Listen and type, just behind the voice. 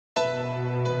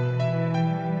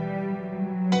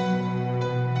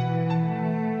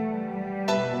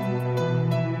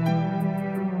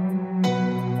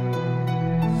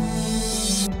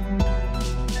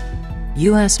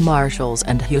U.S. Marshals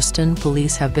and Houston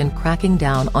police have been cracking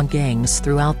down on gangs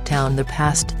throughout town the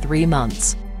past 3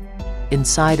 months.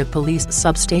 Inside a police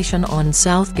substation on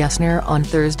South Gessner on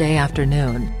Thursday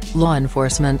afternoon, law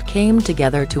enforcement came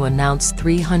together to announce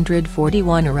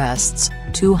 341 arrests,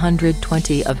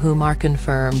 220 of whom are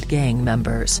confirmed gang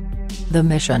members. The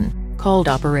mission, called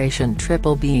Operation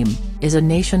Triple Beam, is a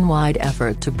nationwide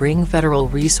effort to bring federal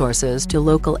resources to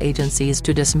local agencies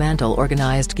to dismantle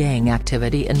organized gang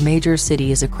activity in major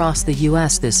cities across the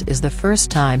U.S. This is the first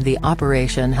time the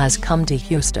operation has come to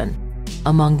Houston.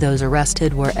 Among those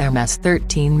arrested were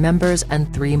MS-13 members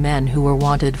and 3 men who were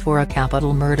wanted for a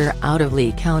capital murder out of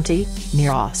Lee County,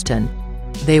 near Austin.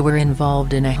 They were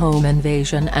involved in a home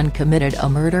invasion and committed a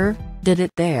murder, did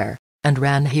it there, and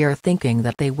ran here thinking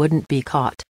that they wouldn't be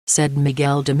caught, said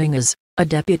Miguel Dominguez, a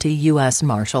deputy U.S.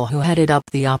 Marshal who headed up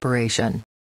the operation.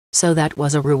 So that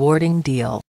was a rewarding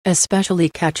deal, especially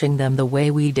catching them the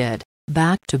way we did,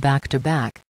 back to back to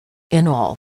back. In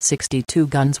all, 62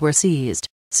 guns were seized,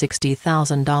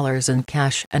 $60,000 in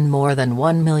cash and more than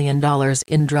 $1 million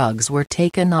in drugs were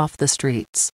taken off the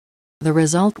streets. The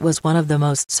result was one of the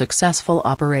most successful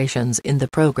operations in the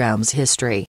program's history.